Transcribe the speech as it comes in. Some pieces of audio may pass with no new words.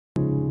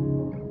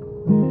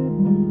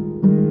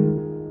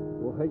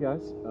Hey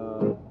guys,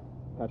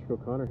 Patrick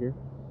O'Connor here,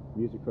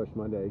 Music Crush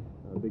Monday.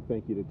 Big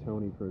thank you to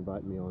Tony for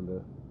inviting me on the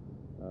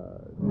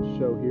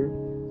show here.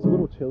 It's a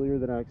little chillier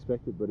than I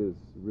expected, but it's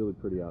really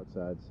pretty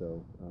outside,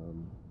 so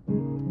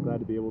glad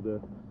to be able to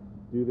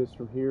do this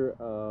from here.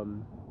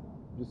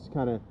 Just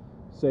kind of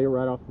say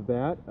right off the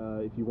bat,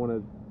 if you want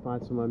to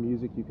find some of my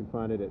music, you can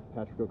find it at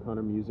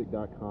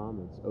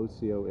patrickoconnormusic.com. It's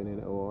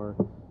OCONNOR.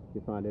 You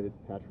can find it at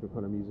Patrick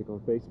O'Connor Music on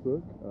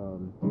Facebook.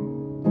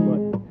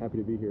 But happy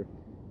to be here.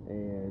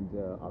 And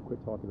I'll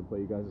quit talking and play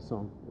you guys a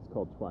song. It's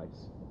called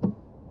Twice.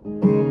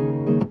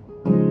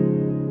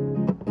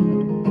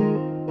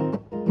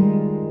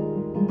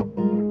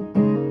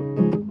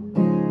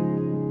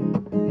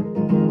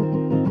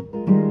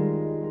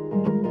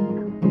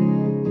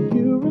 Do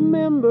you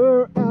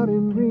remember out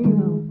in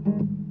Reno?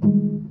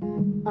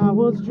 I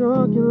was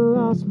drunk and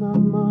lost my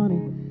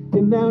money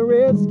in that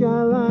red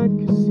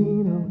skyline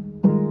casino.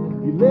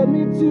 You led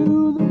me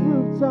to the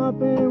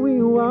rooftop and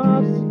we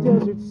watched the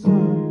desert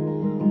sun.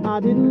 I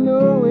didn't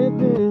know it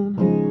then,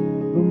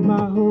 but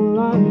my whole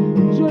life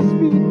had just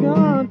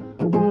begun.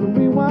 I wanna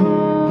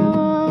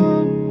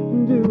rewind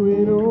and do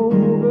it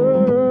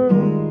over.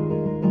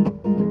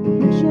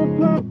 Picture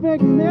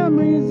perfect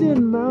memories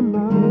in my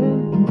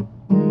mind.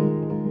 I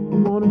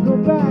wanna go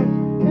back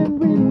and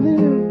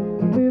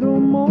relive little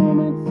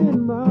moments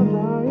in my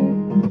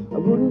life. I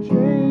wouldn't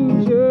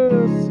change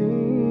a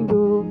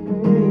single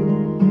thing.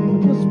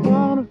 I just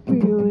wanna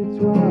feel it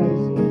twice.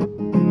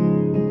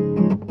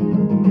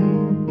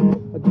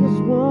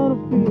 Wanna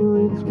feel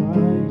it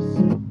twice.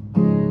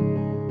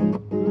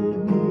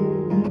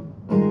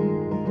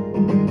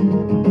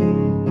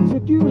 I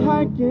took you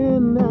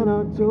hiking that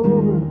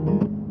October.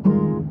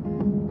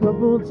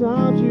 Couple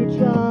times you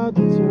tried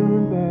to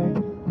turn back,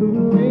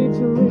 couldn't wait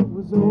till it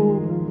was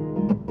over.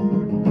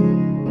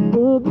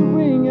 Pulled the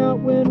ring out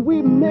when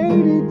we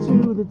made it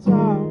to the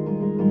top.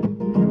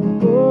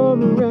 For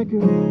the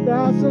record,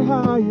 that's the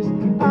highest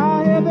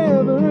I have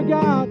ever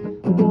got.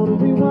 I wanna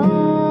rewind.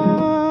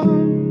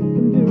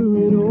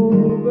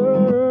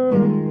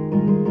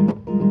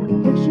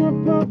 Picture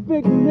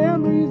perfect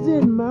memories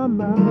in my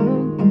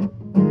mind.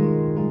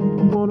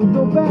 I wanna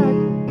go back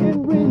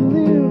and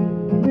relive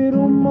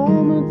little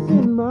moments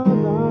in my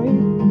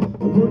life.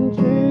 I wouldn't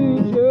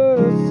change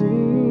a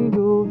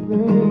single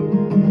thing.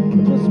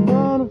 I just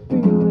wanna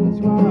feel it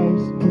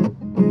twice.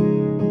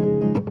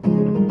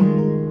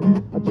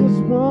 I just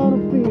wanna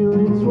feel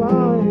it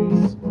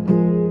twice.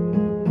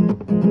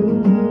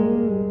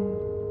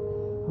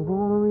 I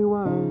wanna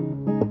rewind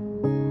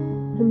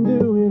and do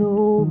it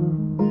over.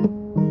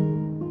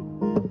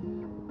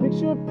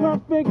 Picture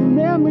perfect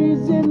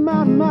memories in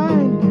my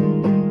mind.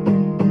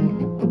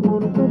 I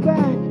wanna go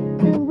back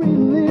and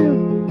relive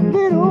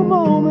little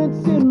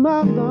moments in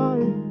my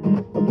life.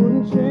 I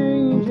wouldn't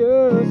change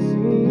a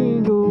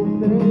single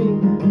thing.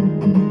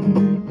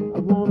 I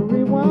wanna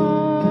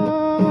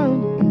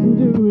rewind and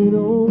do it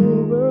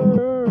over.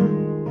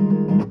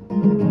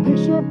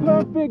 Picture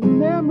perfect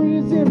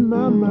memories in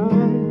my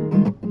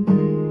mind.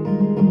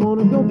 I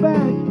wanna go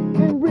back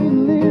and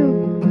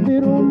relive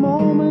little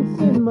moments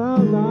in my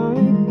life.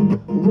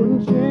 I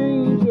wouldn't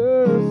change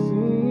a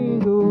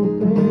single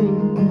thing.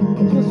 I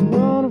just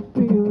wanna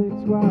feel it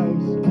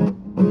twice.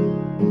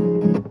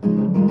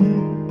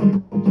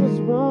 I just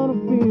wanna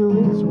feel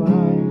it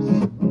twice.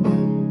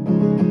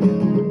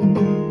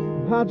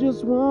 I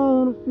just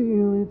wanna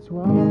feel it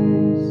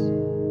twice.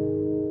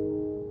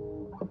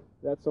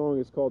 That song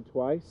is called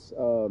Twice.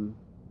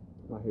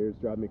 My hair is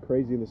driving me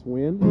crazy in this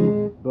wind,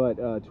 but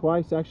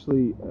Twice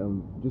actually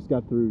just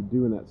got through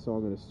doing that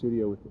song in a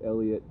studio with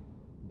Elliot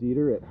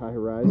Dieter at High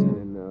Horizon,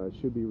 and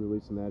should be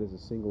releasing that as a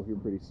single here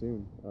pretty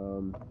soon.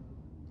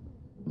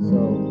 So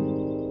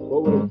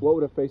what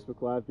would a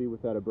Facebook Live be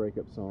without a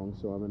breakup song?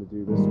 So I'm going to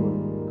do this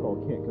one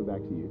called Can't Come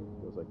Back to You.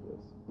 It goes like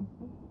this.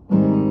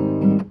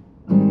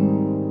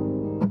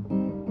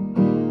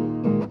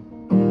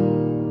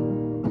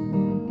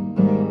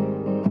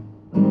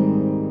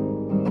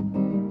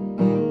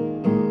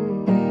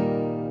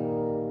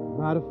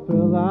 Might have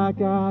felt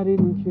like I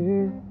didn't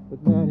care,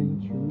 but that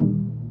ain't true.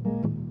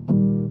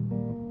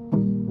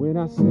 When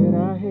I said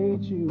I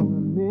hate you, I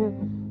meant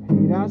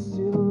hate, I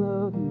still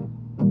love you.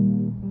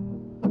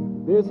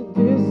 There's a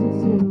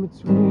distance in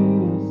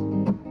between us,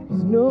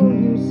 there's no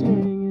use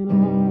hanging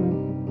on.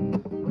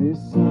 This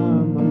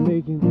time I'm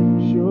making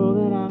sure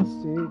that I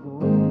stay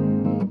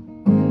gone.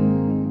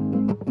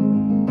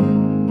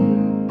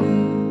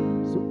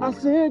 So I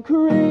said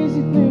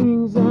crazy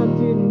things I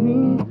didn't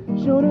mean,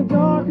 showed a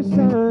darker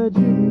side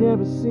you've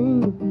never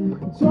seen.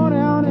 Tore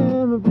down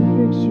every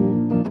picture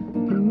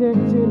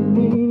connected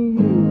me to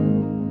you.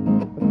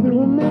 I threw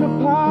them in a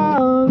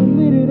pile and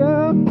lit it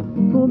up.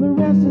 Pulled the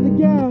rest of the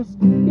gas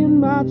in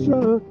my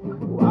truck.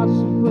 Watched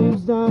the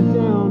flames die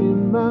down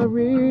in my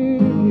rear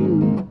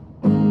view.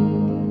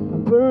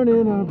 I'm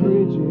burning our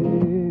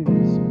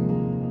bridges,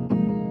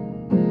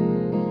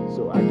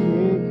 so I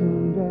can't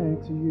come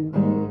back to you.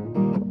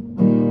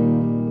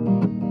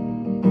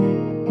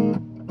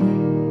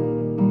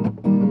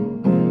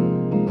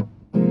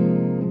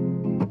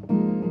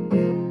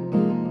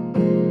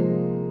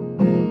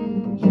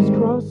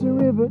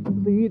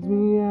 leads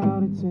me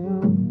out of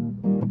town.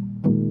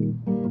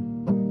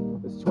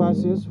 It's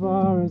twice as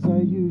far as I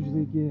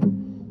usually get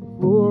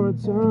before I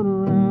turn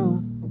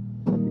around.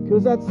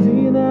 Because I'd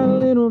see that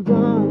little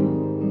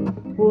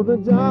dime for the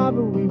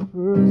diver we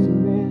first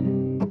met.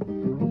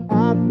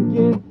 I'd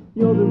forget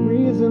you're the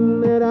reason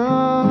that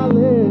I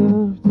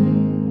left.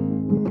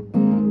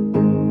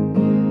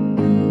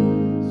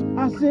 So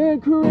I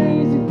said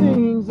crazy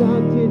things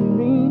I didn't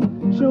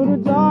mean, showed a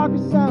darker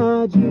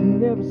side you'd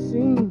never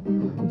seen,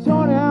 and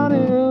tore down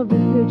every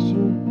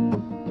picture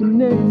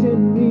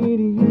connecting me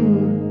to you.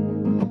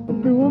 I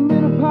threw them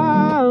in a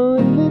pile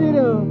and lit it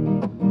up,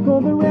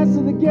 poured the rest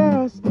of the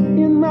gas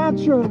in my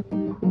truck,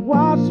 and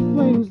watched the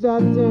flames die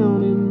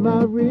down in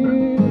my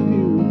rear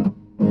view,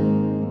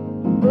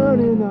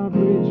 burning our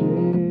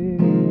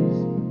bridges,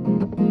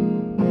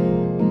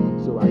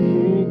 so I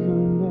can't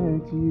come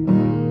back to you.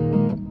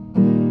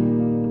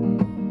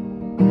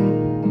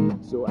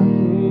 So I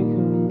can't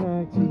come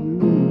back to you.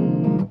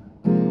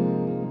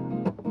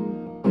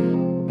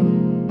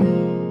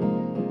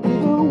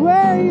 Either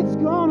way it's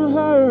gonna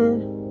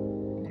hurt,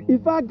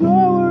 if I go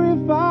or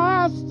if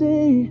I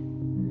stay.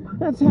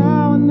 That's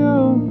how I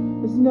know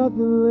there's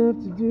nothing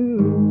left to do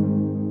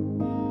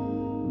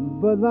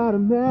but light a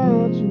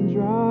match and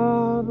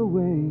drive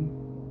away.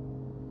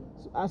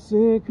 So I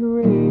said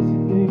crazy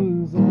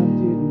things I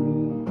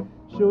didn't mean,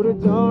 showed a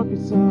darker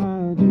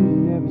side you'd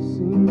never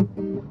seen,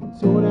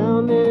 tore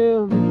down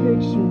every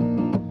picture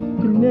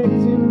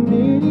connecting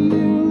me to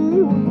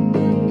you.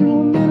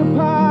 Threw them in a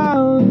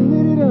pile and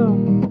lit it up,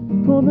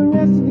 poured the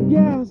rest of the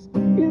gas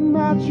in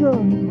my truck,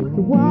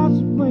 and watched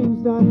the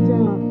flames die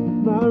down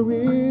my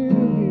rear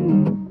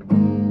view,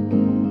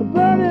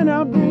 burning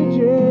our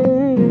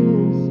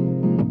bridges,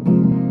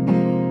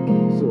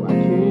 so I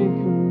can't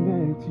come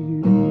back to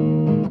you.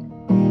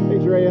 Hey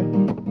Drea,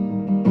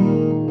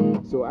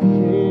 so I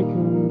can't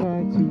come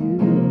back to you,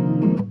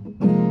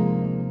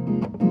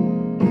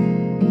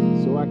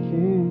 so I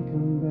can't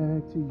come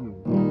back to you.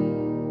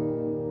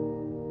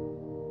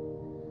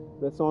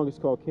 That song is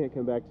called Can't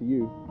Come Back to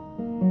You.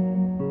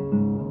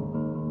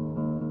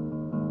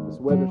 This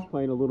weather's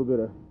playing a little bit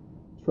of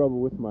trouble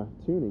with my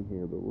tuning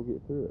here, but we'll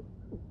get through it.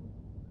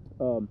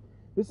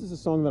 This is a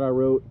song that I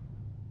wrote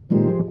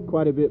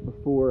quite a bit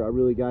before I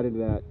really got into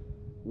that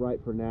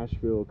Write for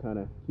Nashville kind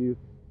of cue.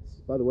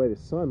 By the way, the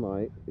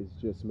sunlight is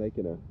just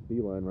making a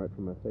beeline right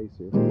from my face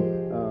here,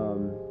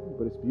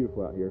 but it's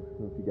beautiful out here. I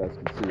don't know if you guys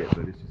can see it,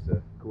 but it's just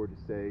a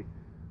gorgeous day.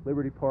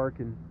 Liberty Park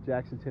in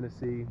Jackson,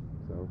 Tennessee,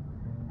 so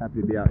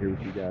happy to be out here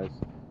with you guys.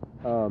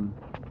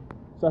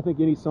 So I think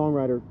any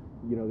songwriter,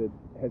 you know, that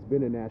has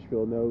been in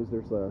Nashville knows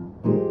there's a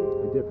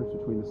difference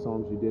between the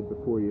songs you did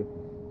before you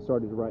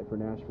started to write for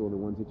Nashville and the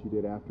ones that you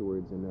did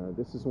afterwards, and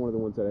this is one of the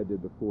ones that I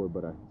did before,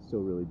 but I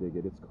still really dig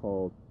it. It's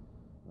called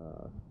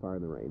Fire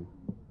in the Rain.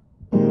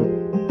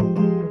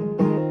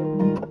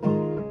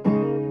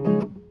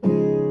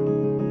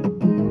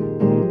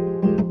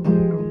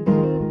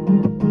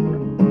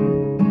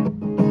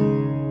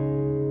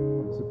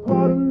 There's a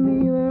part of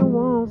me that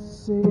wants to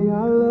say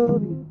I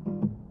love you,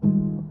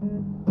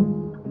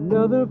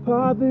 another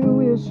part that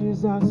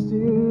wishes I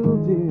still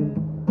did.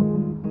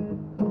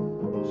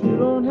 You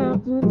don't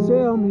have to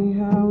tell me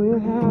how it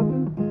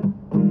happened,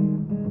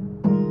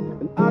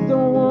 and I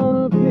don't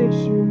want to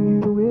picture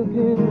you with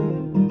him.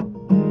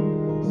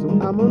 So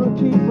I'm gonna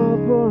keep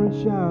on pouring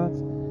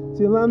shots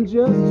till I'm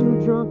just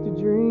too drunk to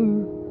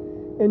dream,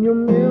 and your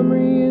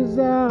memory is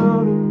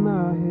out in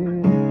my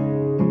head.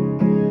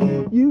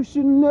 You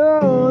should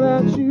know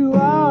that you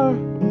are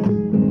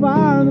the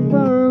fire that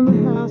burned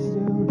the house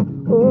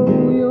down.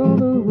 Oh, you're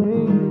the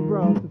rain that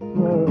brought the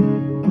flood.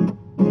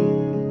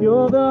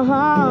 You're the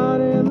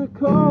hot and the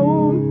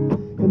cold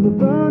and the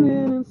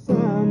burning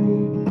inside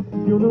me.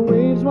 You're the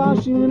waves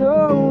washing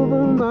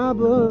over my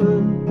blood.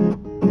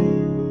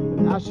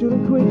 And I should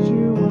have quit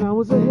you when I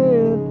was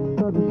ahead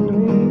of the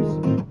flames.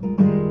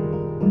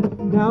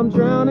 Now I'm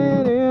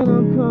drowning and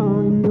I'm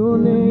calling your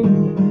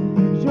name,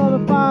 'cause you're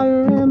the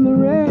fire and the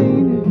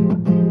rain.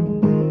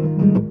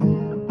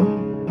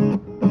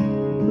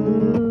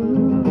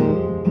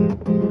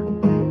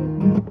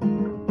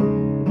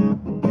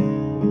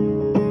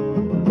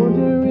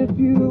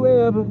 You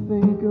ever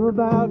think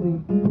about me?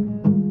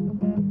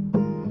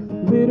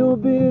 Little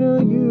bit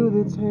of you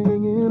that's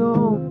hanging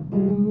on,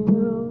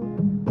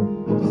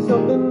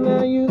 something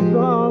that you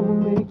thought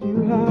would make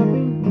you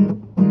happy.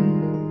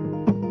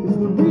 It's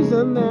the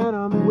reason that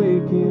I'm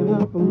waking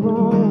up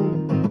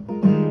alone.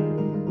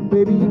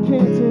 Baby, you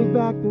can't take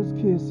back those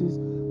kisses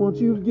once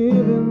you've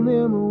given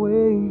them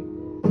away,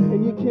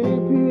 and you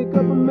can't pick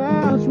up a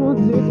match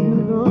once it's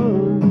been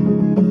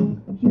gone.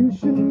 You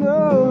should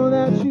know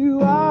that you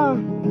are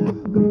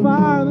the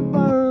fire that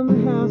burned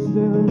the house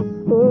down.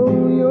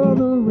 Oh, you're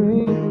the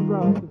rain that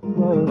brought the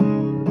flood.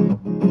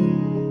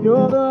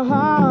 You're the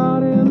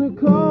hot and the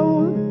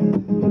cold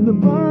and the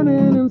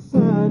burning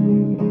inside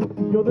me.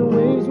 You're the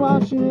waves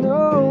washing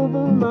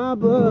over my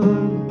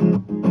blood.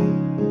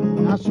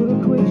 I should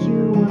have quit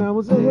you when I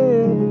was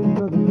ahead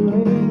of the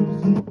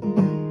flames.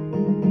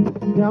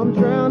 Now I'm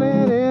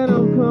drowning and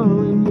I'm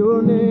calling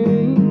your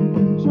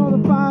name. Show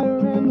the fire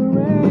and the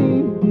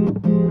rain.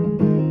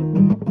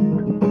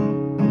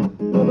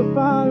 Show the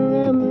fire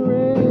and the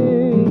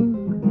rain.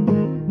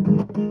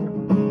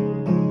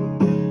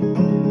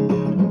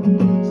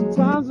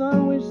 Sometimes I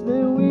wish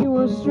that we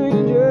were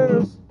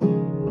strangers,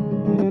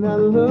 and I'd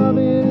love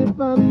it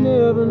if I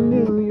never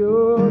knew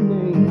your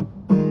name.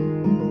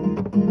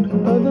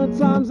 Other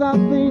times I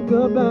think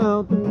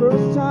about the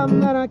first time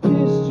that I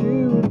kissed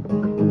you,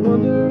 and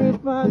wonder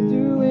if I'd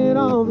do it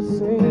all the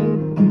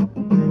same.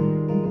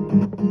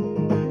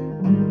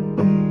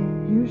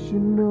 You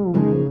should know.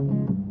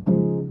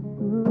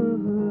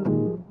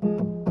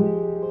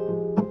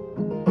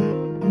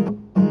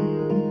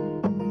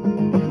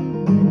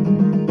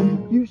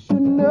 You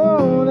should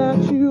know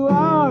that you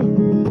are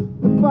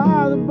the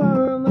fire that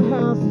burned the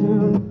house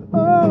down.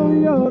 Oh,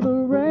 you're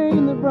the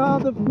rain that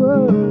brought the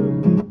flood.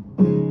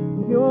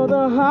 You're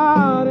the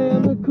hot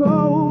and the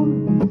cold,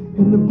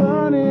 and the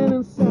burning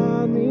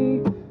inside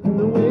me, and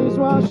the waves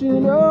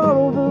washing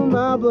over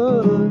my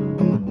blood.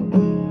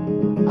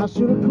 I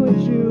should have quit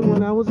you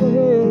when I was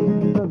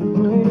ahead of the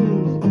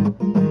flames.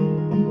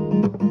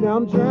 Now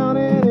I'm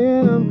drowning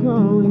and I'm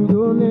calling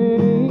your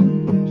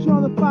name.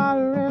 Show the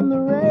fire and the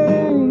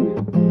rain.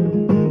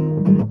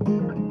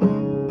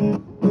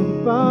 The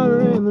fire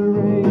and the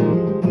rain.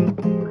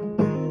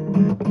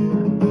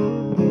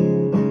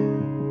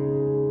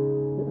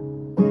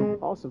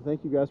 Awesome.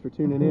 Thank you guys for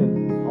tuning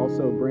in.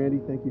 Also, Brandy,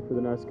 thank you for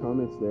the nice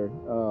comments there.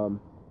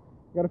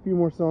 Got a few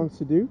more songs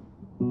to do,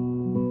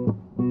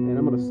 and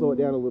I'm going to slow it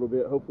down a little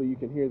bit. Hopefully you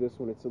can hear this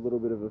one. It's a little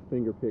bit of a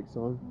finger pick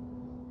song.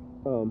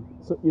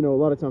 So, you know, a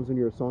lot of times when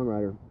you're a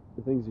songwriter,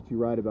 the things that you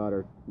write about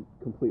are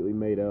completely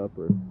made up,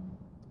 or,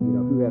 you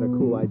know, who had a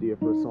cool idea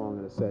for a song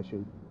in a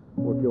session,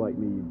 or if you're like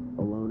me,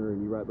 a loner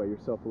and you write by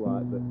yourself a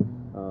lot. But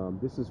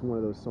this is one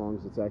of those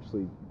songs that's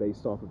actually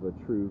based off of a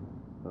true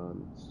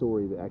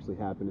story that actually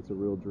happened. It's a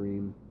real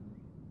dream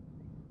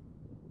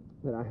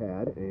that I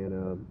had, and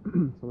so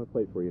I'm going to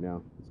play it for you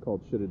now. It's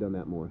called Should Have Done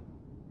That More.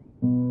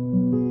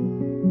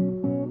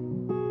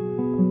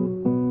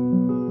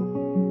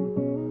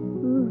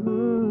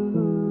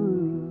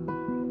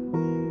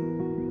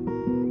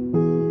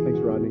 Thanks,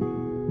 Rodney.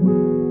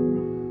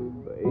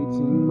 For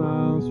 18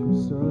 miles from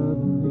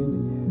southern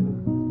Indiana,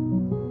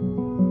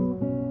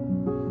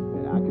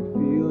 and I could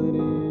feel it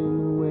in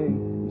the way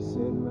you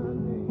said my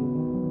name.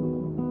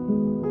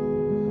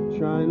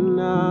 Trying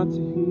not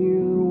to hear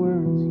the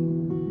words,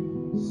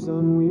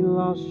 son, we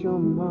lost your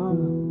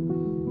mama.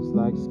 It's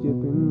like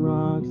skipping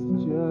rocks that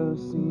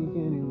just sink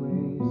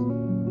anyways.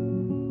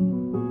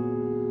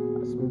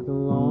 I spent the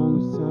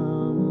longest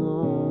time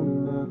alone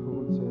in that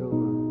hotel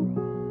room,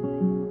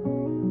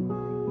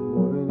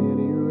 more than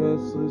any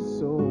restless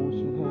soul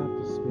should have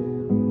to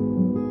spend.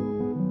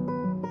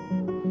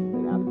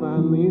 And I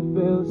finally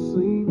fell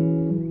asleep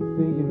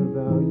thinking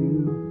about you,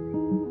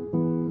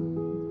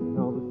 and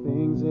all the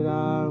things that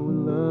I would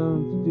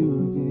love to do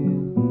again.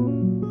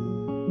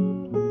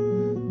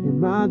 In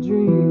my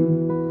dream,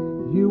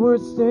 you were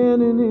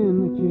standing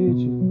in the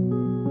kitchen,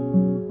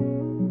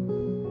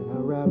 and I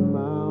wrapped my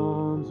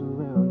arms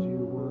around you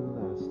one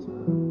last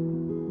time.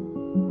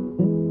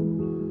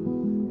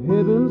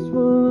 Heaven's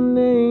full of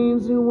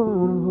names who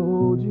wanna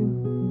hold you.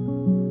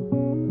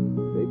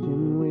 They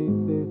can wait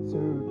their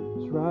turn,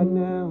 'cause right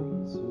now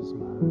this is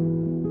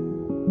mine.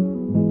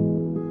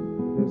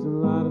 There's a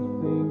lot of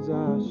things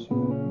I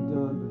should have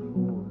done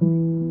before,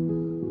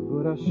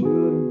 but I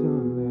should have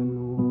done that more.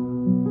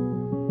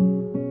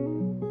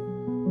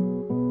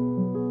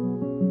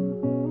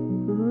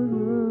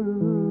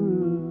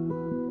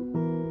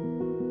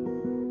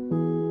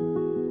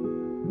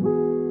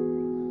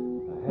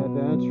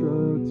 That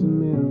truck to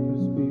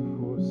Memphis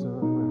before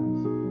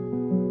sunrise,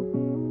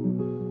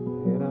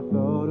 and I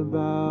thought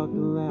about the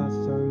last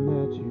time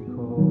that you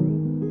called,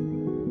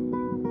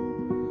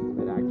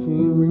 and I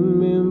can't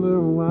remember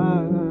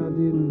why I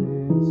didn't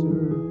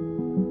answer,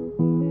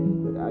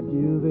 but I'd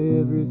give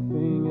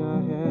everything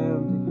I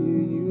have to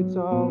hear you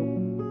talk.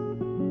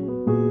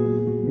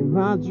 In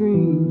my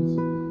dreams,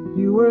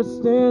 you were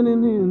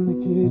standing in the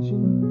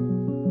kitchen,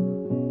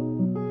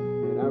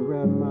 and I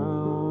wrapped my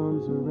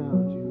arms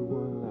around you.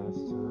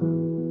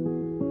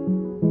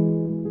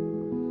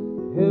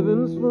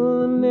 Heaven's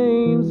full of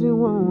names who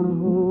wanna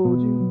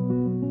hold you.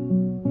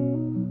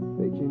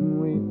 They can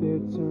wait their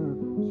turn,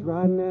 'cause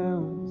right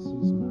now this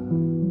is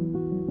mine.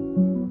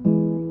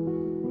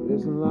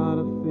 There's a lot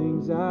of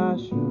things I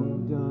should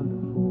have done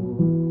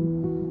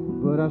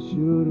before, but I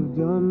should have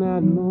done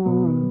that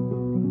more.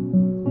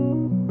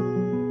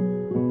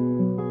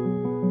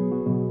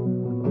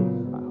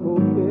 I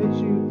hope that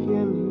you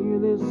can hear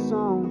this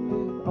song,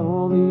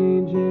 all the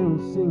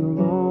angels sing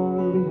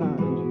along behind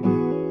you.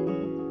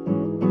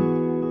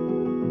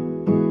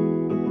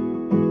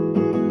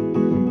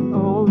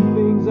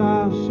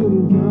 I should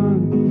have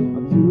done,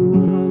 I'll do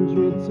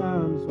 100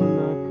 times when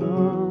I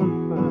come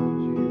find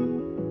you.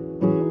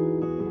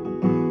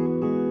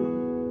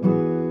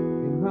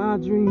 In my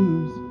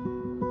dreams,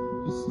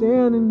 you're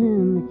standing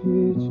in the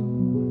kitchen,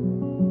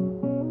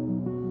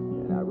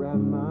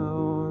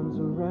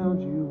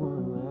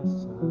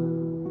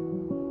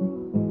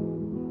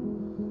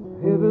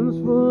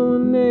 rooms full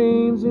of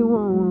names that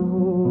wanna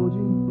hold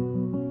you.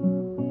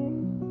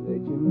 They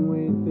can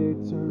wait their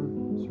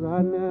turn, 'cause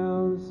right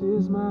now this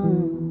is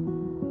mine.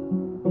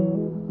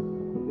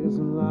 There's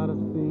a lot of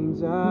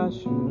things I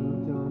should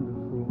have done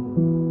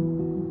before.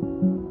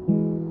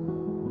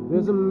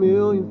 There's a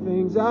million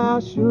things I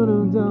should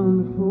have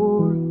done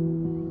before,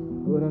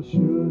 but I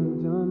should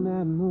have done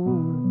that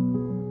more.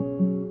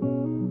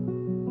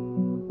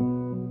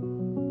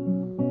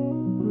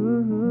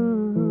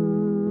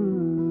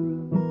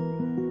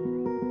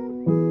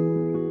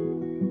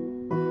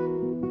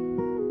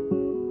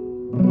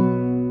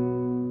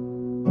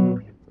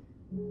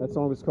 That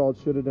song was called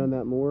Should Have Done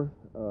That More.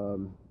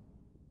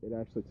 It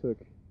actually took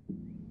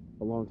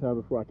a long time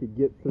before I could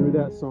get through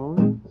that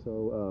song.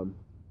 So,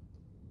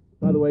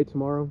 by the way,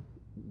 tomorrow,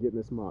 getting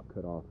this mop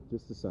cut off.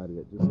 Just decided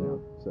it just now.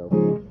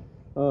 So,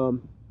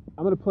 I'm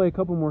going to play a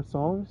couple more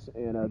songs.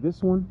 And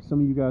this one, some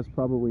of you guys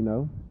probably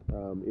know.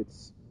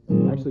 It's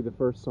actually the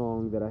first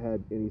song that I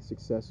had any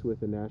success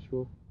with in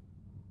Nashville.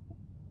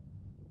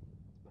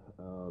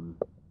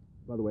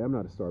 By the way, I'm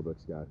not a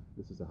Starbucks guy.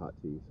 This is a hot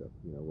tea, so,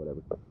 you know,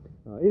 whatever.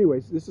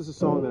 Anyways, this is a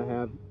song that I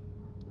have.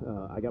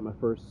 I got my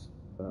first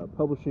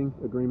publishing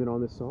agreement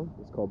on this song.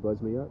 It's called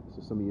Buzz Me Up,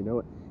 so some of you know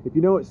it. If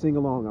you know it, sing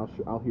along.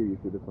 I'll hear you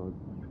through the phone.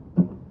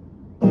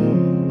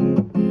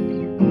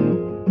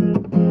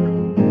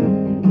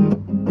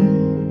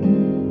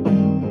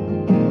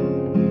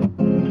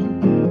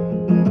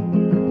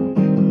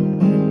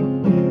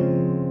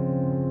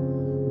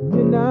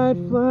 Midnight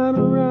flying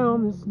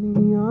around this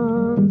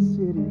neon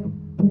city.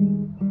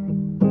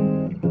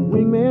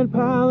 Wingman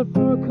pilot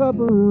for a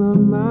couple of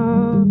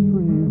my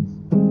friends.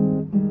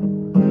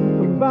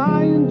 I'm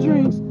buying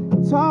drinks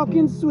and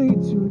talking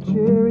sweet to a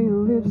cherry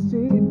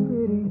lipstick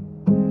pretty.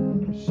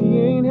 She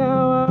ain't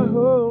how I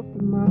hope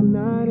that my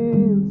night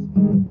ends.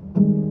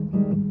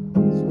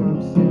 So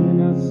I'm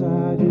sitting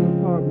outside your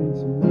apartment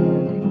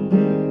tonight.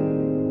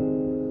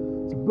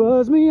 So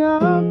buzz me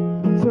up,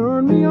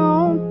 turn me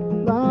on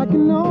like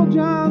an old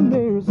John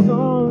Mayer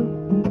song.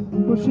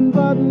 Pushing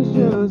buttons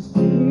just to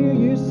hear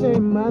you say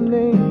my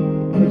name.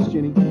 Thanks,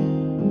 Jenny.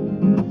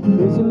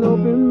 There's an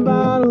open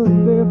bottle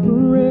of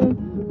barefoot red,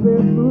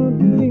 barefoot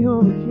beauty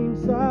on the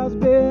king-size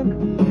bed.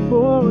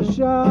 Pour a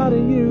shot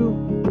of you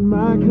in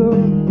my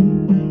cup.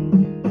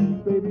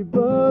 Baby,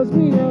 buzz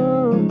me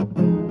up.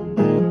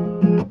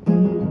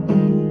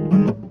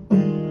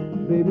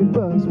 Baby,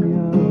 buzz me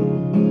up.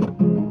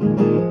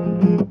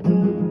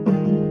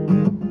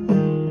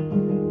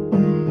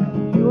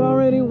 You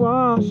already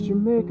washed your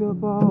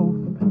makeup off.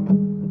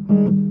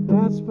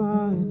 That's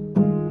fine.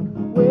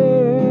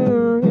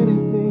 Wear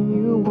anything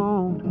you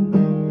want.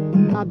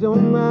 I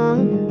don't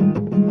mind.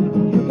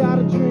 You got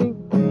a drink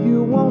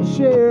you won't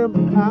share,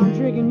 but I'm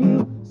drinking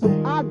you, so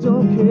I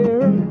don't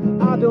care.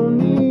 I don't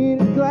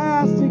need a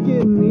glass to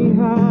get me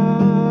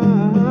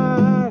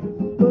high.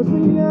 Buzz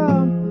me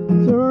up,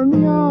 turn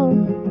me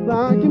on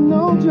like an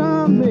old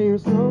John Mayer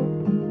song.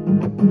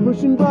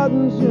 Pushing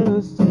buttons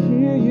just to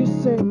hear you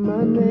say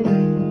my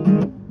name.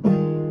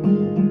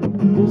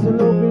 There's an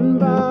open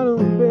bottle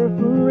of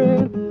barefoot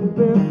red,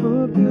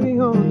 barefoot beauty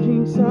on a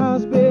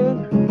king-size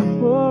bed.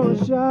 Pour a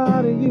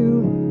shot of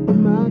you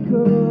in my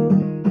cup.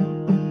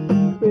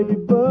 Baby,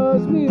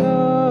 buzz me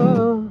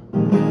up.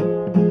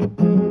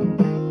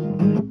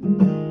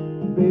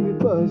 Baby,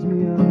 buzz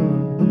me up.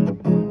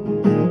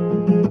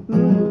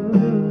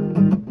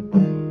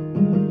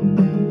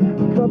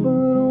 A couple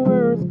little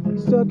words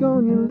stuck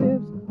on your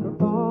lips are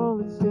all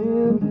that's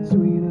in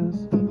between us.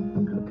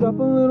 A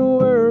couple little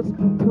words,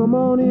 come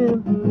on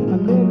in. I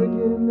never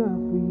get enough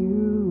of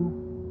you.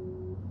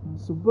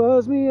 So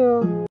buzz me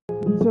up,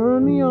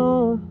 turn me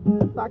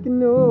on like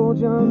an old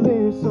John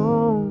Mayer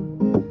song.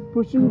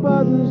 Pushing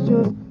buttons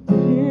just to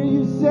hear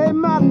you say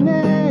my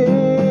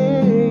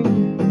name.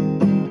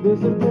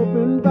 There's an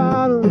open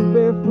bottle of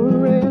barefoot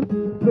red,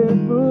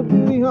 barefoot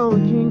beauty on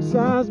a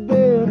king-size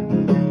bed.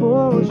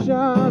 Pour a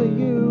shot of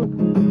you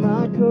in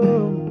my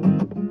cup.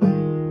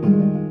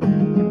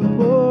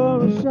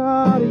 Pour a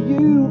shot of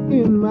you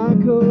in my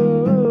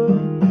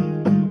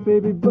cup.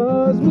 Baby,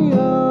 buzz me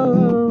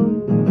up.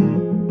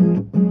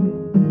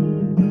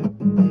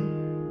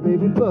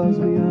 Baby, buzz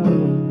me up.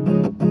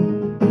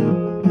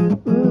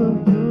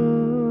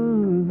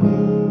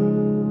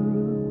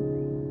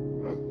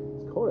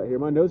 It's cold out here.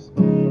 My nose.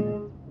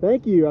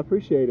 Thank you. I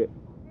appreciate it.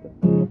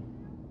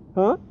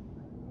 Huh?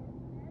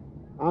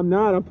 I'm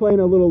not. I'm playing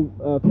a little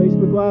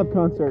Facebook Live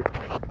concert.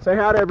 Say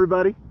hi to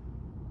everybody.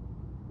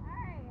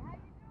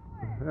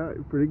 Hey, how you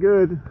doing? Pretty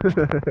good.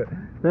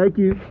 Thank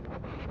you.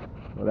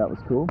 Well, that was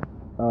cool.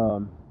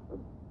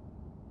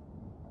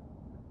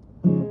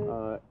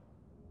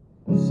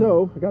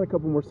 So I got a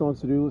couple more songs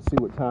to do. Let's see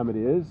what time it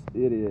is.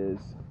 It is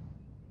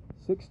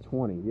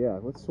 6:20. Yeah,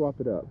 let's swap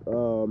it up.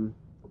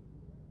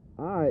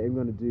 I am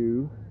going to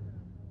do,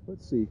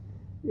 let's see.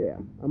 Yeah,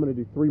 I'm going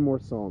to do 3 more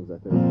songs, I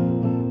think.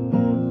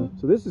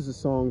 So this is a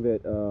song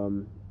that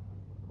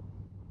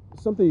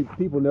something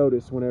people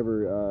notice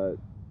whenever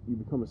you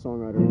become a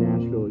songwriter in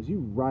Nashville is you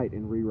write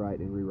and rewrite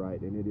and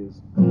rewrite, and it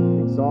is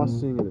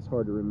exhausting and it's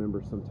hard to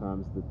remember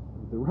sometimes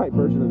the right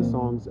version of the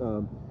songs.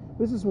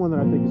 This is one that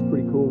I think is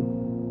pretty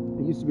cool.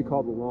 It used to be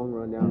called The Long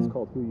Run, now it's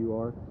called Who You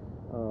Are.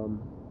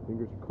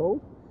 Fingers are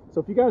cold.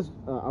 So if you guys,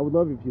 I would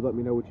love it if you let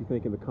me know what you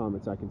think in the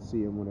comments. I can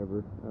see them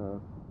whenever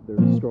they're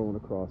scrolling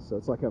across. So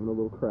it's like having a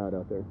little crowd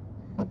out there.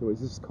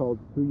 Anyways, this is called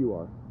Who You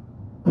Are.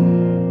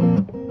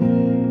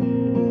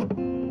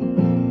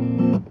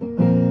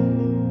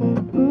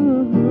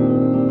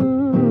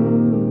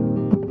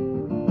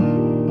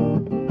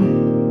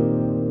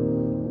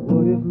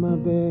 What if my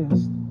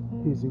best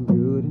isn't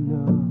good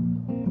enough?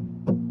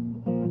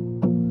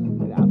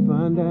 That I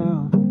find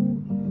out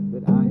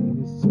that I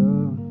ain't as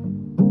tough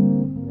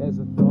as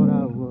I thought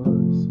I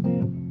was.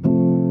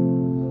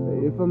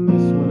 If I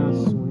miss when I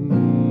swing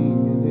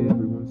and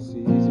everyone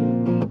sees it,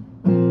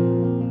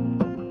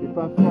 if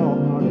I fall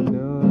hard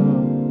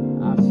enough,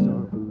 I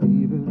start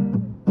believing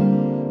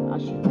I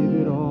should give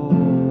it all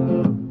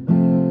up.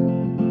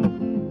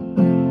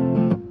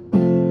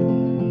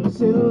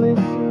 Say,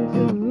 listen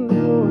to me,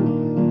 Lord,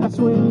 that's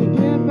when you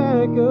get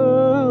back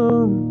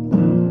up.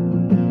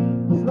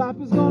 'Cause life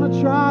is gonna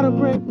try to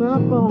break my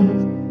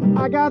bones.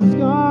 I got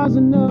scars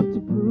enough to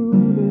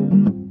prove it.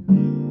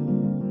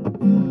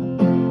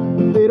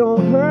 But they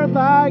don't hurt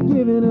like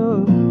giving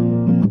up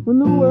when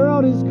the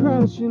world is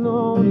crashing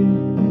on you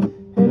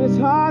and it's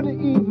hard to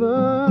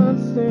even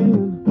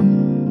stand.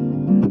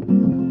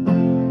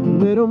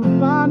 Let them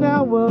find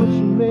out what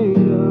you made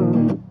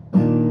of,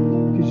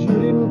 'cause you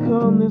didn't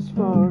come this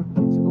far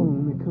to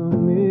only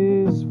come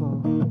this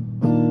far.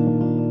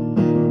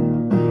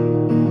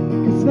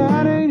 'Cause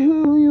that ain't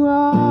who you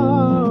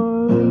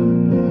are.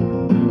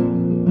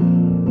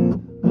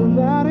 No,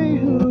 that ain't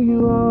who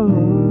you are.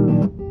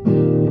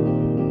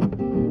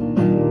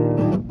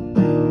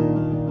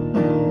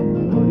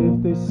 What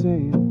if they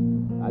say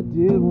I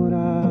did what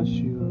I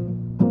should?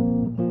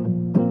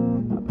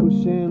 I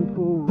push and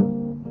pull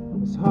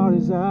as hard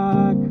as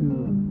I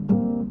could.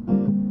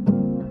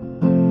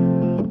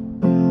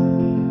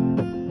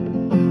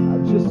 I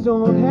just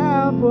don't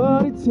have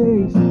what it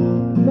takes.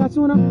 That's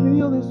when I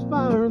feel this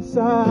fire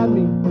inside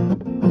me.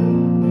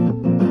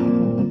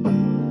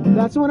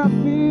 That's when I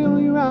feel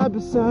you right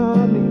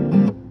beside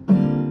me,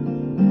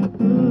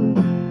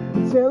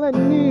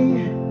 telling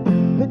me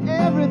that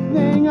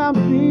everything I'm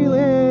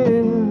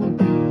feeling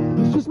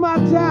is just my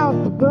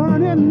doubt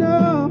burning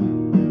up.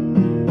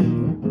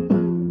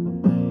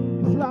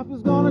 'Cause life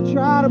is gonna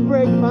try to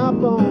break my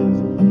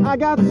bones. I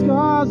got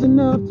scars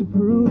enough to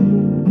prove it.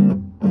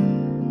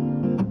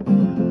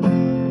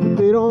 But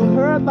they don't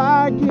hurt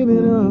like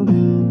giving up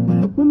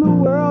when the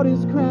world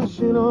is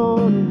crashing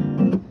on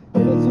you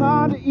and it's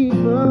hard to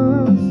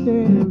even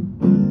stand.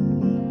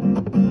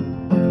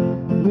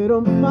 Let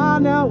them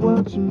find out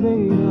what you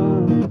made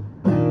of,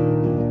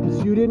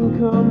 'cause you didn't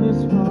come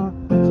this far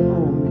to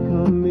only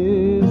come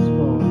this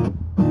far.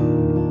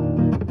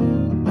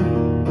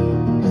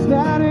 'Cause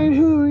that ain't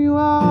who you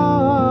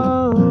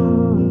are.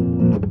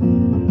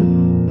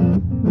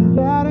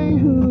 That ain't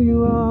who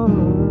you are.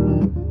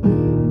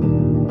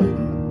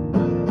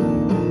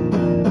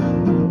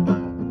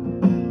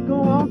 Go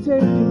on,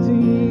 take a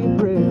deep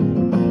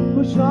breath,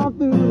 push on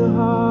through the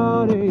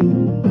heartache,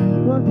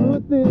 one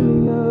foot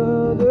then the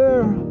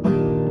other.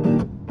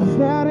 'Cause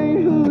that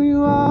ain't who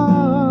you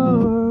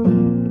are.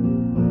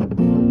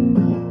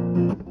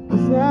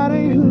 'Cause that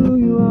ain't who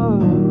you are.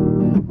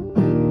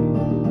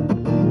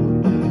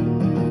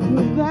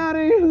 'Cause that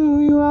ain't who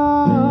you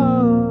are.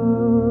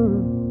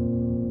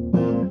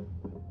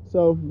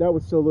 So that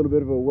was still a little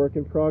bit of a work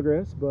in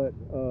progress, but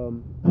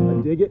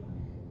I dig it.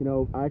 You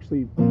know, I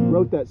actually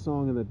wrote that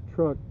song in the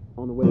truck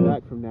on the way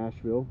back from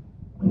Nashville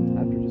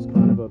after just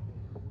kind of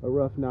a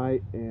rough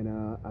night, and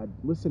I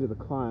listened to The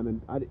Climb,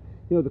 and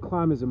The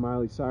Climb is a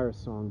Miley Cyrus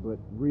song, but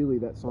really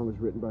that song was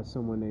written by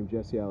someone named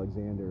Jesse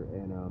Alexander,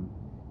 and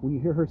when you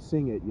hear her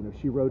sing it, you know,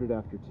 she wrote it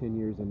after 10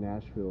 years in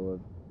Nashville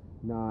of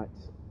not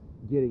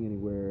getting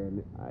anywhere,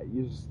 and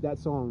that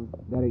song,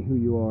 That Ain't Who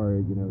You Are,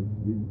 you know,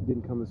 you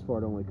didn't come this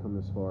far to only come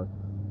this far.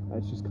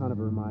 It's just kind of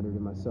a reminder to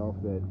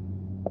myself that,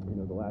 you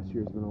know, the last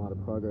year has been a lot of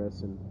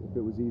progress, and if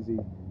it was easy,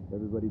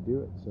 everybody do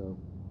it. So,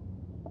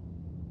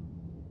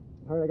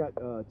 all right, I got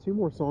 2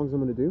 more songs I'm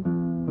going to do.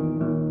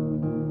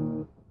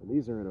 And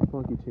these are in a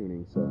funky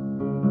tuning, so.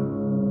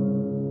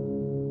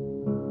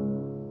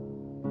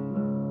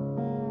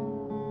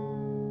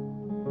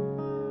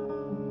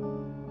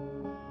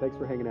 Thanks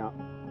for hanging out.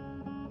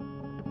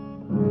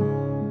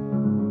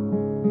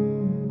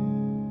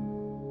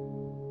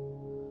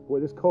 Boy,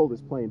 this Cold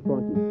is playing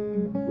funky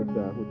with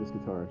this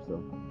guitar,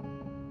 so.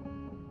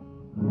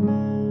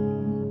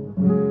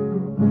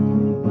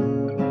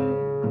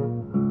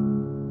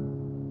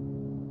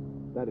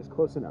 That is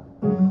close enough.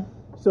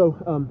 So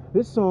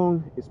this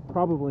song is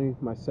probably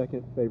my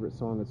second favorite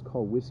song. It's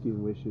called Whiskey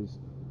and Wishes.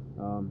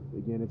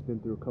 Again, it's been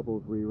through a couple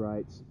of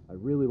rewrites. I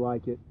really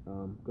like it.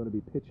 I'm going to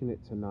be pitching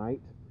it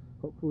tonight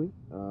hopefully,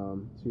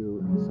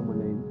 to someone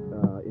named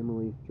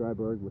Emily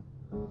Dryberg with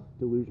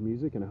Deluge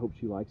Music, and I hope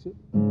she likes it.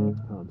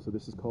 So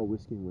this is called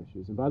Whiskey and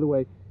Wishes. And by the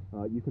way,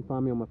 you can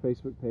find me on my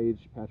Facebook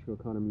page, Patrick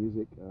O'Connor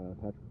Music,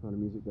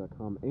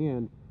 patrickoconnormusic.com,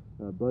 and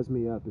Buzz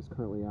Me Up is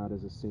currently out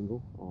as a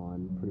single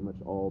on pretty much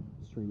all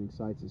streaming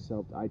sites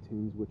except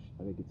iTunes, which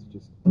I think it's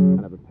just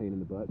kind of a pain in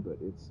the butt, but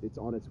it's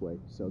on its way.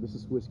 So this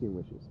is Whiskey and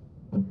Wishes.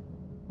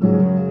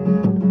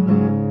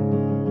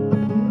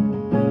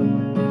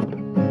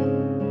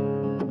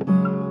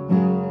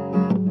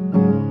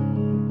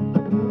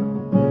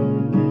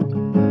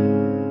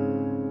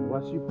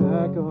 Watch you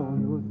pack all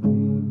your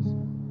things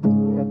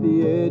at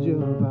the edge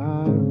of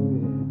our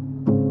bed.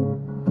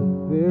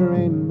 There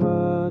ain't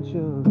much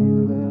of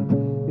you left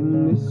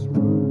in this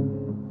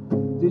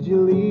room. Did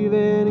you leave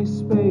any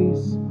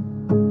space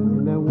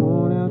in that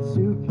worn out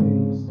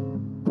suitcase?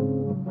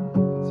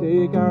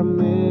 Take our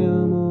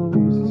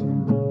memories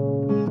too.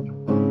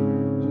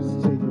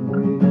 Just take them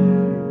with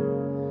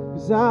you.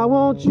 'Cause I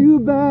want you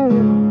back.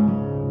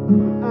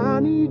 I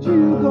need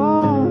you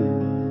gone.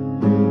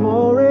 You've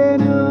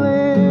already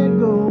let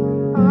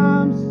go.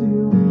 I'm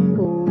still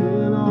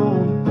holding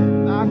on.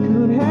 If I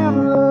could have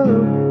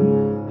love,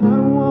 I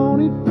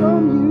want it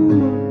from you.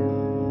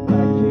 I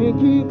can't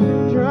keep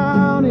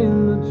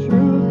drowning the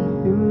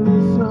truth in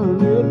this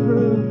 100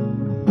 proof.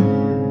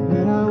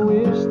 And I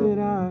wish that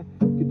I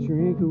could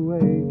drink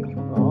away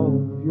all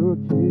of your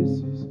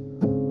kisses,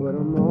 but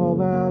I'm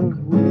all out of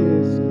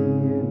whiskey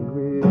and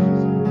wishes.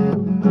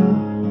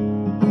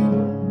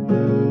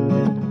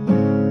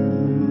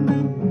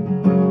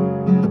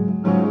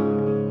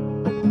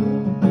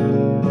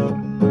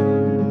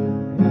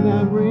 And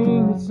that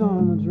ring that's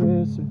on the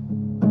dresser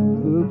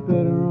look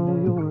better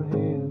on your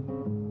hand.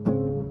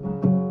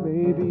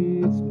 Maybe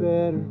it's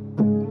better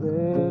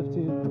left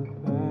in the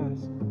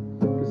past.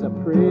 'Cause I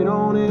prayed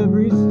on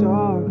every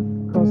star,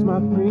 crossed my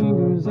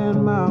fingers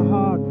and my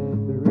heart.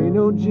 There ain't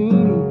no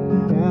genie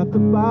at the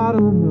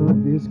bottom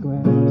of this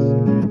glass.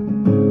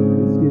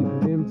 It's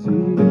getting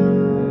empty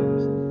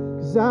fast.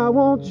 'Cause I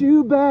want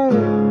you back.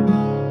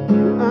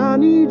 I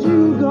need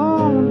you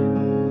gone.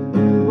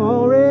 You've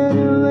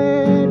already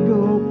let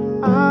go.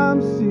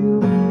 I'm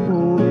still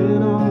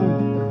holding on.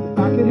 If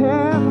I could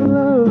have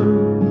love,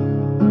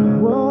 I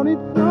want it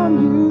from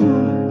you.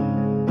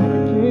 I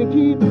can't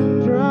keep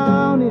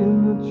drowning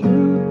the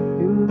truth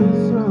in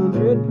this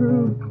 100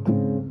 proof.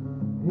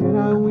 And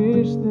I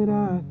wish that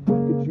I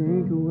could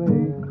drink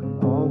away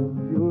all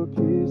of your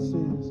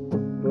kisses,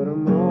 but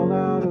I'm all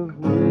out of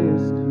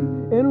whiskey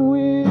and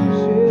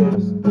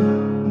wishes.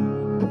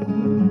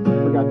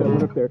 Forgot that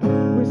one up there.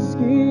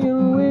 Whiskey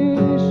and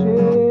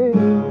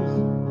wishes.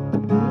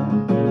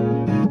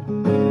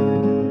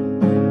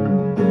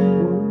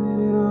 One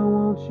minute I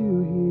want you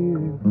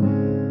here.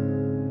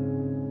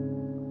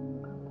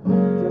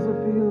 Doesn't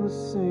feel the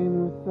same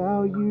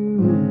without you.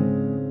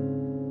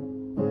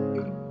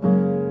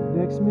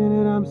 Next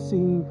minute I'm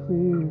seeing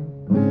clear.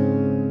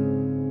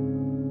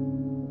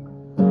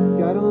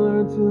 Gotta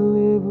learn to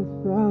live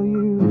without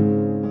you.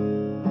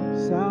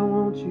 'Cause I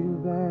want you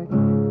back,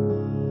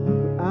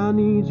 but I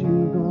need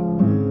you gone.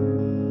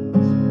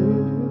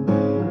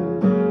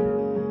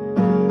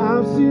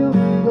 I'm still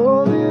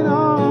holding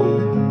on.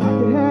 I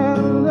could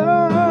have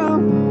love,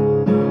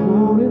 I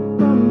want it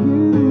from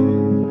you.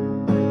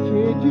 I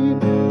can't keep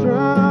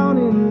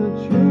drowning the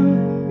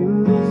truth in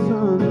this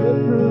 100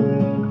 proof.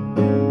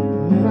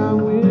 And I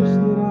wish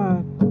that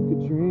I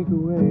could drink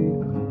away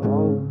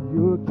all of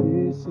your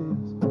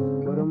kisses,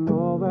 but I'm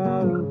all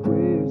out of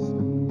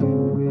whiskey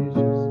and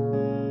wishes.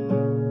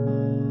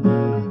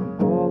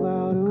 All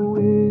out of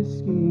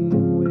whiskey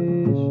and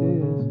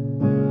wishes.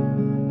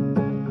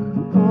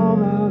 All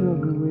out of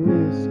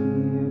whiskey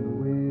and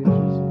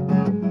wishes.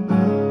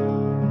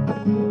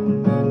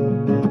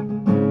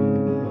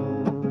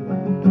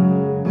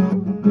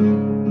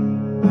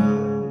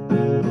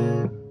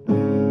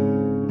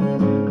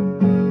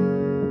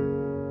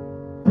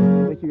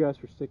 Thank you guys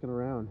for sticking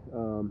around.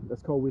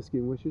 That's called Whiskey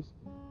and Wishes.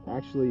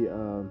 Actually,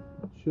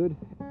 should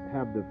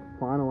have the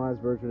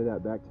finalized version of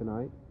that back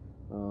tonight,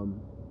 and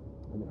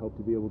I hope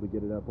to be able to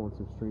get it up on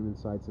some streaming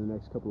sites in the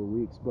next couple of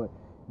weeks. But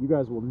you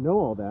guys will know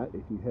all that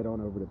if you head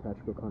on over to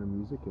Patrick O'Connor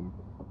Music and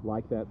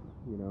like that,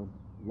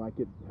 like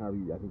it, however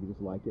I think you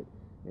just like it.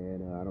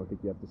 And I don't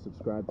think you have to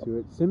subscribe to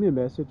it. Send me a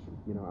message.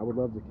 I would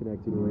love to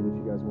connect any way that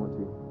you guys want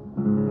to.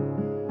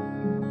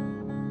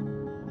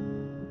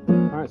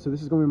 All right, so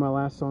this is going to be my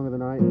last song of the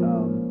night.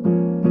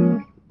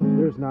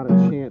 There's not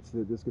a chance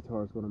that this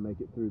guitar is going to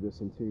make it through this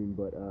in tune,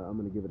 but I'm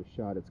going to give it a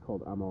shot. It's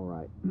called I'm All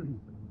Right.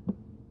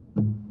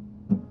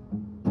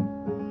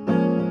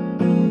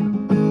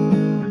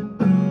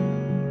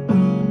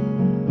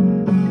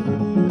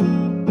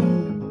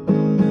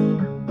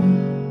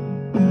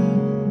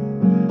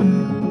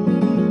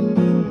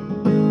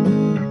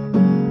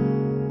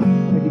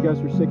 Thank you guys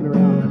for sticking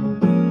around.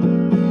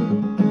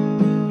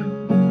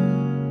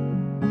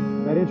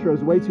 That intro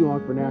is way too long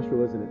for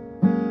Nashville, isn't it?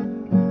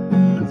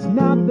 It's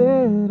not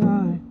that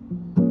I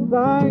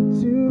like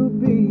to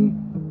be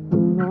the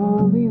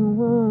lonely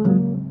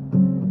one.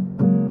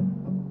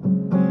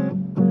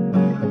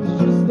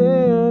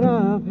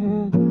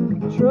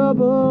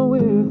 comfortable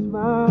with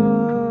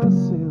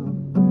myself.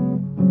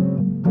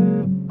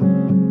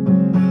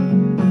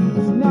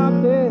 It's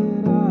not that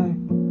I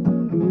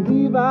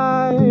believe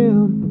I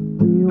am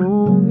the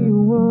only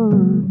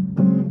one.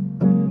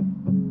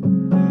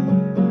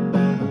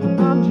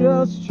 I'm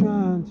just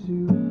trying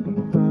to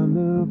find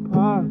the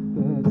part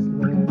that's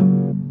left.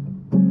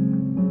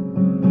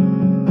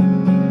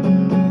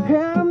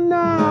 And I'm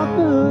not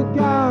the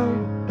guy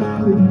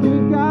they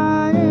think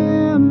I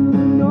am in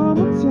the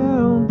normal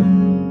town.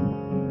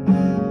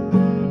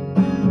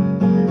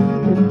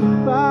 And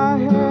if I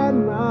had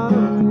my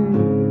way,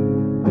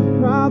 I'd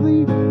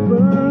probably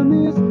burn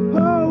this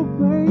whole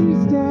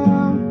place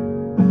down.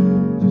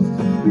 Just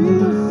to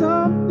feel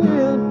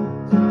something,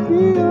 to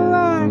feel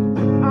like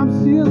I'm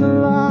still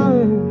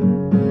alive.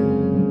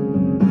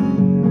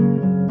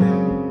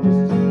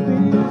 Just to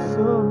feel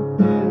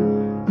something,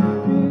 to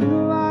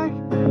feel like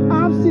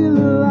I'm still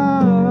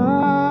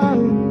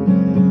alive.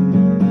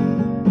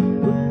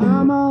 But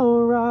I'm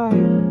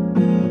alright.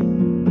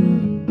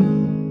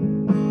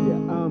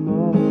 Yeah, I'm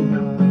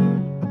alright.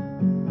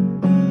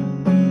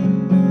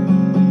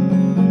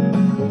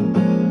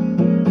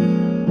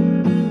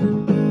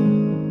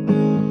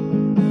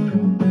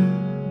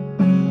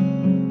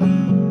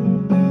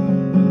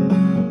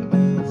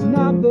 It's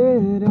not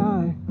that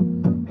I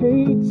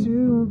hate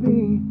to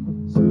be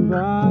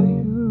somebody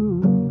who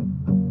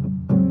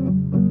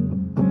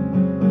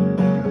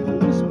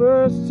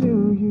whispers to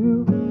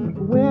you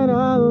when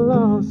I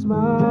lost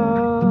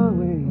my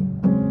way.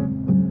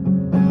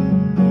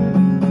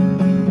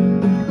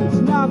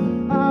 It's not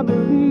that I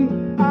believe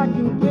I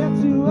can get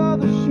to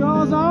other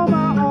shores on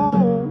my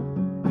own.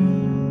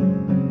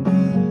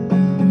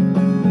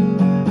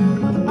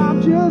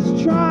 I'm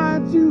just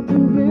trying to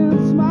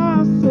convince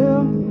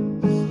myself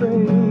to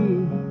stay.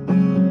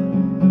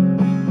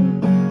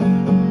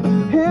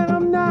 And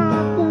I'm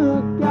not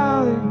the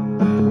guy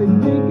they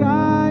think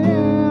I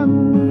am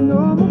in the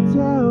normal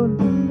town.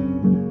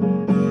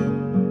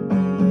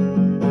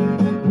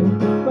 And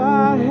if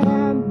I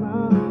had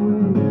my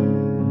way,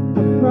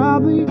 I'd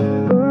probably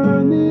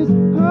burn this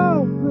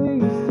whole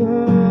place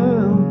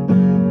down.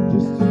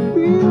 Just to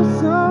feel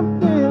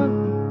something,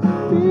 to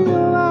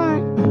feel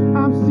like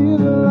I'm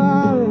still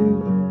alive.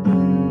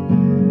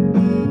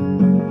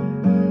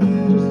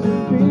 Just to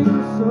feel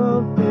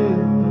something,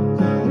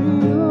 to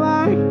feel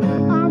like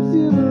I'm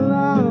still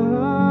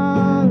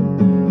alive.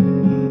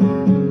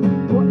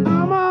 Well,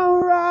 I'm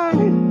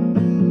alright.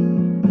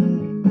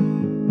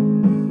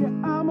 Yeah,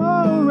 I'm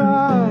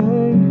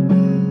alright.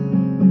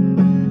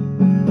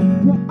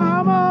 Yeah,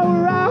 I'm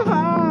alright.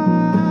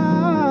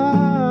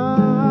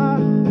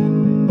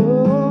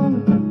 Oh.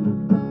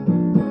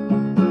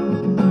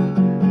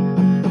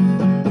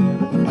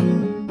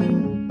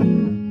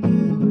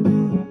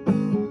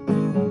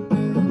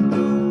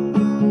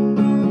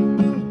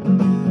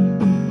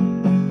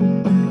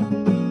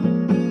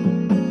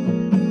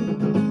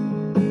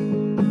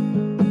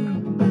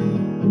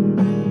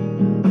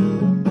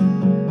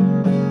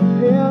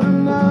 And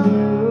I'm not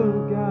the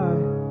guy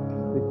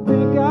they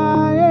think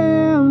I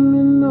am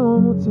in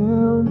normal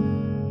town.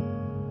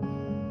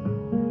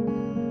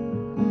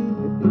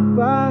 And if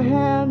I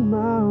had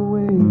my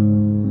way,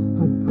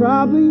 I'd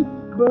probably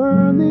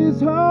burn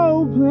this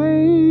whole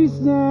place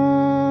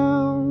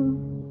down.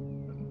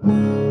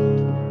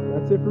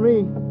 That's it for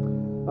me.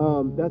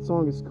 That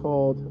song is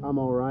called I'm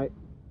Alright.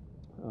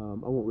 I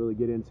won't really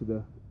get into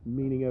the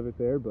meaning of it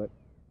there, but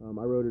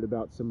I wrote it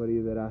about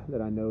somebody that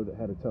I know that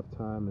had a tough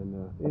time.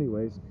 And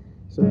anyways,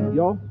 so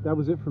y'all, that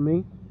was it for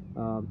me.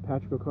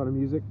 Patrick O'Connor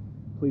Music.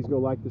 Please go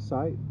like the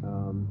site.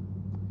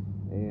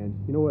 And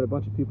you know what? A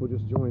bunch of people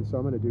just joined, so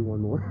I'm going to do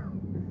one more.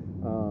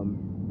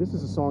 This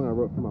is a song I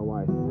wrote for my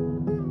wife.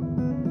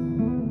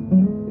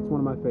 It's one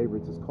of my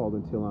favorites. It's called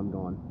Until I'm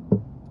Gone.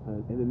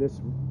 And then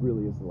this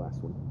really is the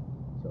last one.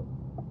 So,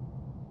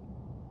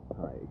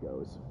 all right, it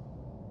goes.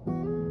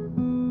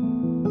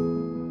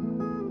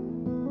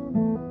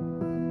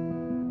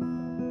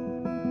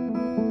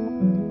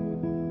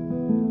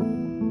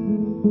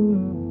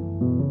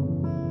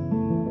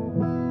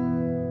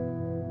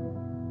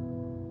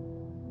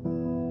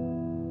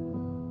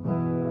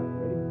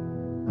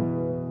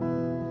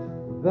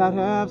 That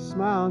half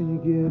smile you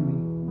give me,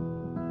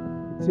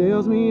 it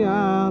tells me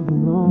I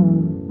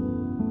belong.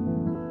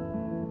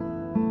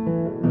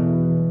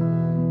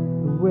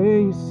 The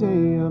way you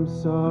say I'm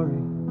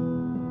sorry,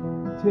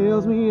 it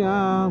tells me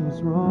I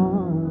was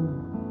wrong.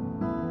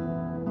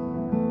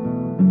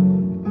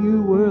 If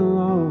you were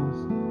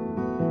lost,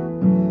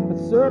 I'd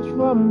search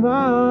for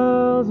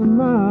miles and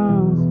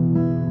miles.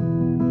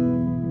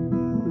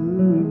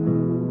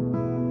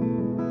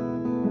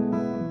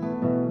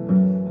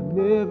 I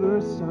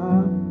never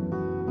saw it,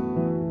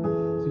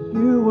 so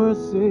you were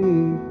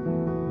safe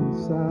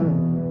inside.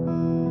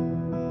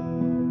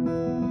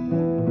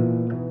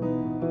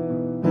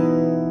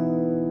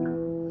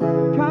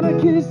 Kind of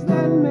kiss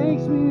that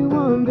makes me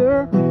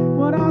wonder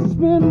what I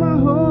spent my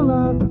whole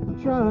life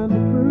trying to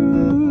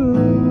prove.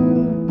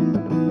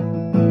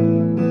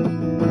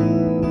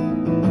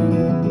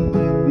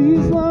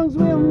 These lungs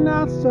will not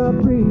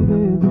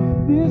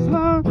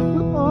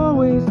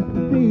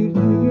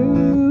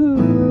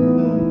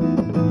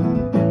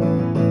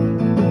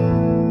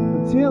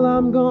until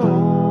I'm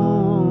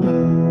gone,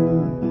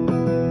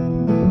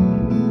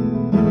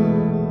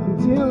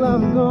 until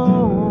I'm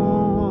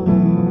gone.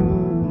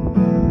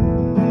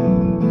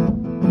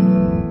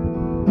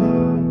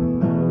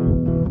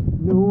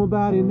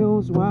 Nobody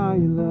knows why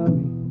you love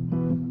me,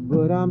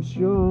 but I'm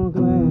sure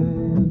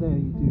glad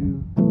that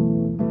you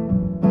do.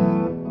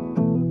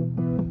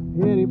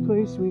 Any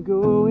place we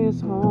go is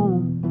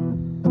home,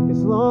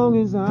 as long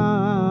as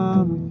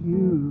I'm with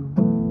you.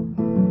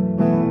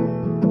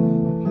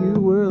 If you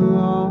were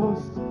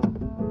lost,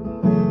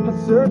 I'd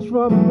search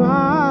for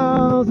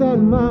miles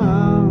and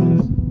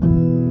miles.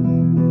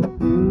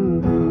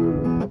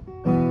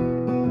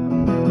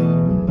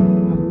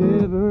 I'd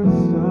never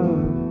stop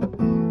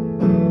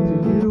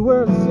till you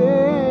were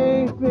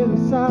safe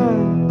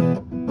inside.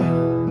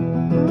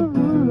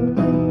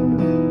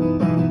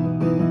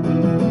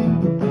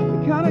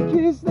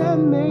 That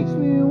makes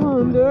me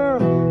wonder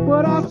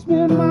what I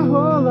spend my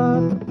whole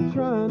life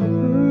trying to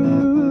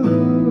prove.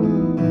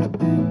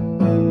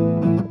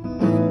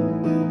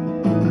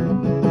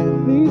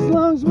 These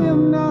lungs will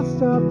not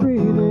stop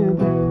breathing,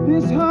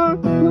 this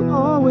heart will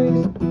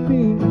always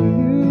beat for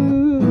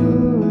you.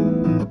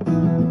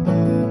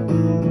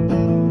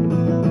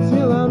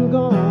 Till I'm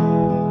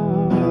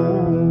gone,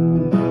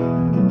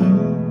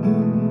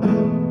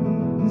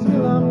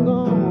 till I'm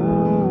gone.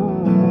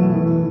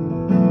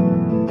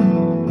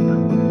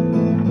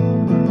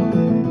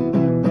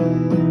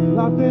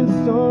 Life and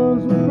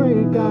stones will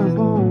break our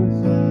bones,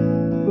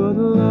 but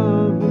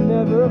love will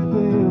never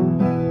fail.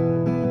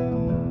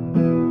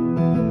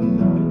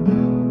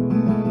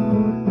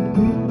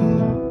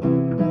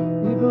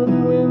 Even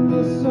when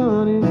the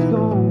sun is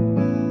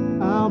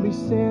gone, I'll be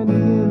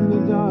standing in the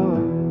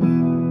dark,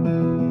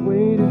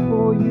 waiting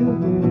for you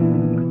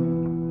there,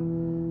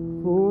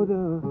 for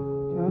the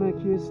kind of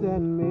kiss that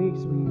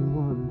makes me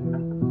wonder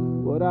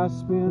what I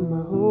spend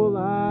my whole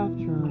life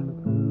trying to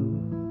prove.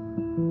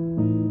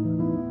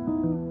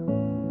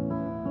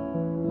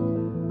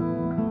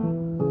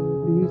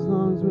 These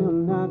lungs will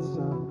not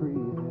stop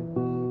breathing,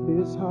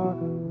 this heart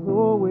will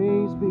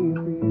always be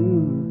for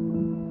you.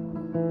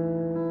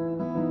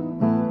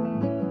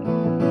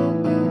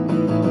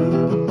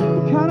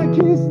 The kind of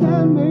kiss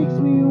that makes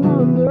me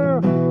wonder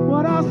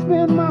what I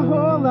spend my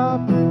whole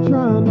life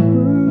trying to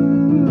prove.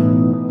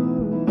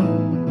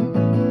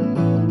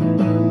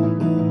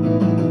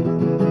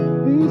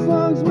 These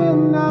lungs will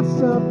not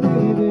stop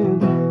breathing,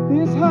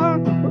 this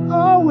heart will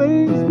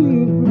always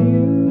be for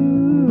you.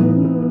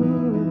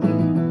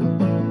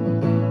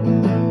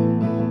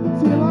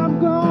 Till I'm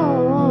gone,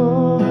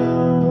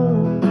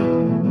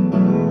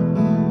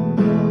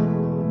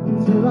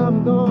 till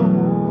I'm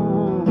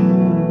gone,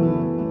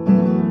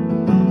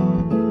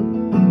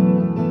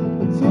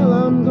 till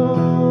I'm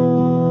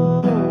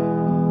gone,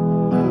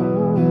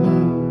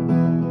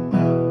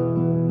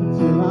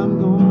 till I'm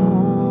gone.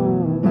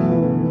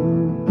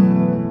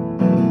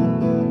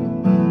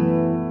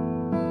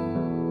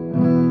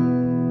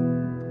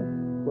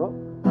 Well,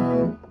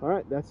 all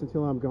right, that's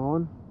Until I'm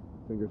Gone.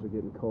 Fingers are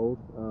getting cold.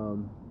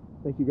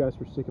 Thank you guys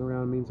for sticking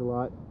around, it means a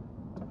lot.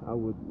 I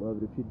would love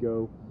it if you'd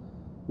go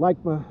like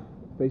my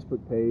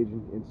Facebook page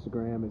and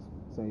Instagram is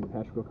saying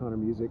Patrick O'Connor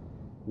Music.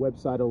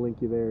 Website will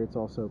link you there. It's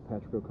also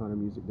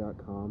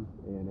patrickoconnormusic.com.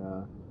 And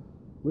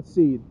let's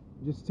see,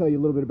 just to tell you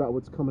a little bit about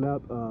what's coming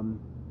up.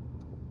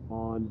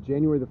 On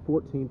January the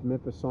 14th,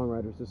 Memphis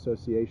Songwriters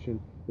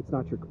Association. It's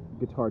not your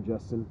guitar,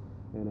 Justin.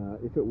 And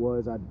if it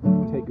was, I'd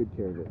take good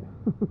care of it.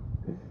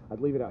 I'd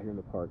leave it out here in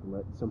the park and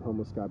let some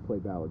homeless guy play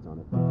ballads on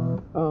it.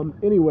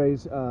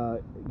 Anyways,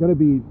 going to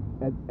be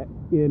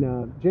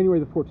in January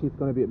the 14th,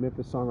 going to be at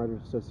Memphis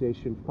Songwriters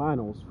Association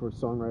Finals for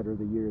Songwriter of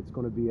the Year. It's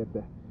going to be at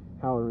the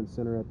Halloran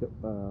Center at the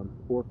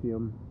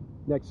Orpheum,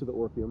 next to the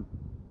Orpheum.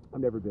 I've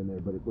never been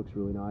there, but it looks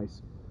really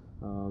nice.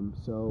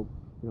 So,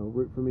 you know,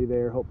 root for me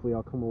there. Hopefully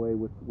I'll come away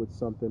with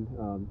something.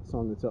 The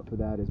song that's up for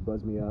that is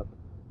Buzz Me Up.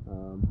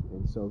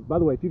 And so, by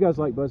the way, if you guys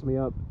like Buzz Me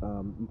Up,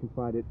 you can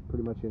find it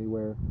pretty much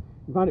anywhere.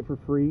 You can find it for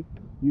free.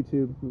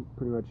 YouTube,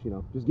 pretty much, you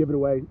know, just give it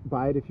away.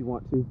 Buy it if you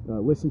want to.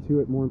 Listen to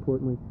it, more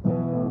importantly.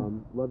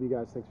 Love you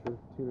guys. Thanks for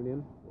tuning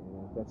in.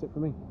 And that's it for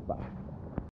me. Bye.